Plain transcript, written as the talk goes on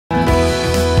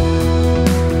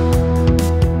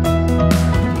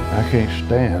can't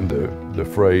stand the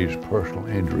phrase personal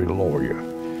injury lawyer.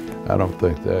 I don't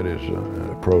think that is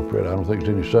appropriate. I don't think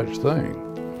there's any such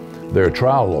thing. There are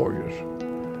trial lawyers,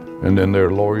 and then there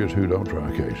are lawyers who don't try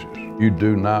cases. You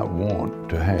do not want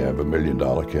to have a $1 million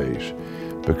case,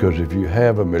 because if you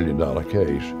have a $1 million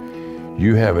case,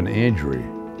 you have an injury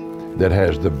that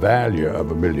has the value of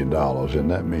 $1 million,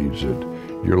 and that means that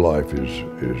your life is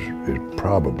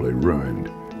probably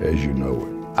ruined as you know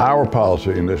it. Our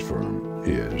policy in this firm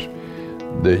is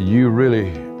that you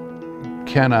really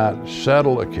cannot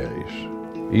settle a case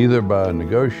either by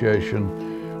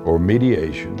negotiation or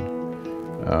mediation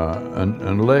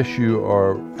unless you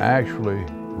are actually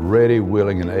ready,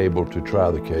 willing, and able to try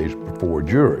the case before a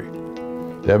jury.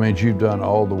 That means you've done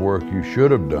all the work you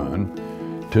should have done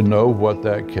to know what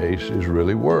that case is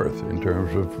really worth in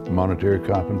terms of monetary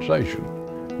compensation.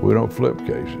 We don't flip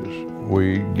cases.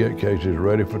 We get cases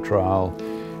ready for trial,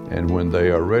 and when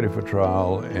they are ready for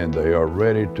trial and they are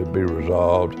ready to be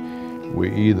resolved,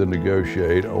 we either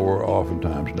negotiate or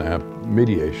oftentimes now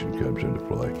mediation comes into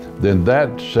play. Then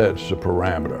that sets the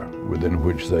parameter within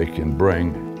which they can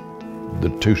bring the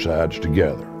two sides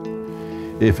together.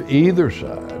 If either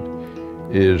side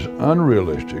is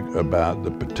unrealistic about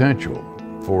the potential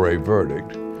for a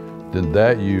verdict, then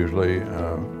that usually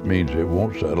means it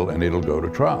won't settle and it'll go to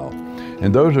trial.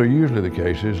 And those are usually the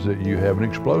cases that you have an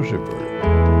explosive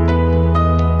verdict.